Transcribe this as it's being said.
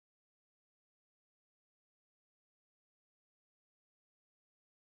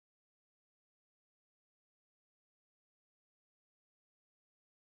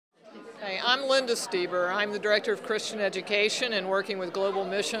Hey, I'm Linda Stieber. I'm the Director of Christian Education and working with Global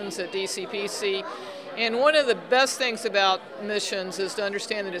Missions at DCPC. And one of the best things about missions is to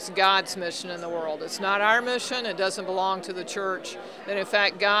understand that it's God's mission in the world. It's not our mission. It doesn't belong to the church. That in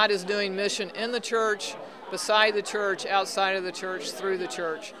fact, God is doing mission in the church, beside the church, outside of the church, through the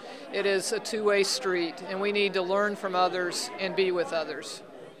church. It is a two-way street, and we need to learn from others and be with others.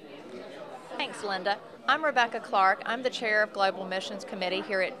 Thanks, Linda. I'm Rebecca Clark. I'm the chair of Global Missions Committee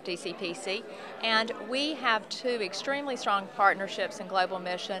here at DCPC, and we have two extremely strong partnerships in Global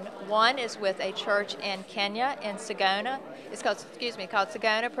Mission. One is with a church in Kenya, in Sagona. It's called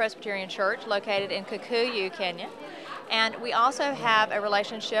Sagona Presbyterian Church, located in Kikuyu, Kenya. And we also have a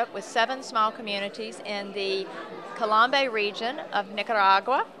relationship with 7 small communities in the Calambe region of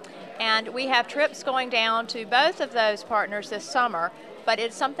Nicaragua. And we have trips going down to both of those partners this summer, but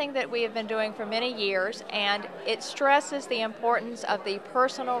it's something that we have been doing for many years, and it stresses the importance of the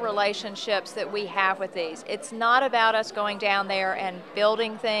personal relationships that we have with these. It's not about us going down there and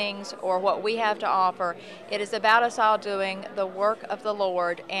building things or what we have to offer. It is about us all doing the work of the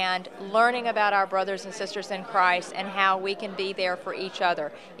Lord and learning about our brothers and sisters in Christ and how we can be there for each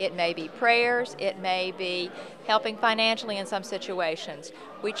other. It may be prayers, it may be helping financially in some situations.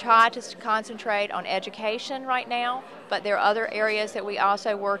 We try to concentrate on education right now, but there are other areas that we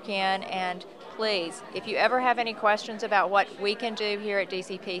also work in, and please, if you ever have any questions about what we can do here at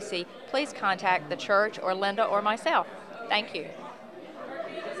DCPC, please contact the church or Linda or myself. Thank you.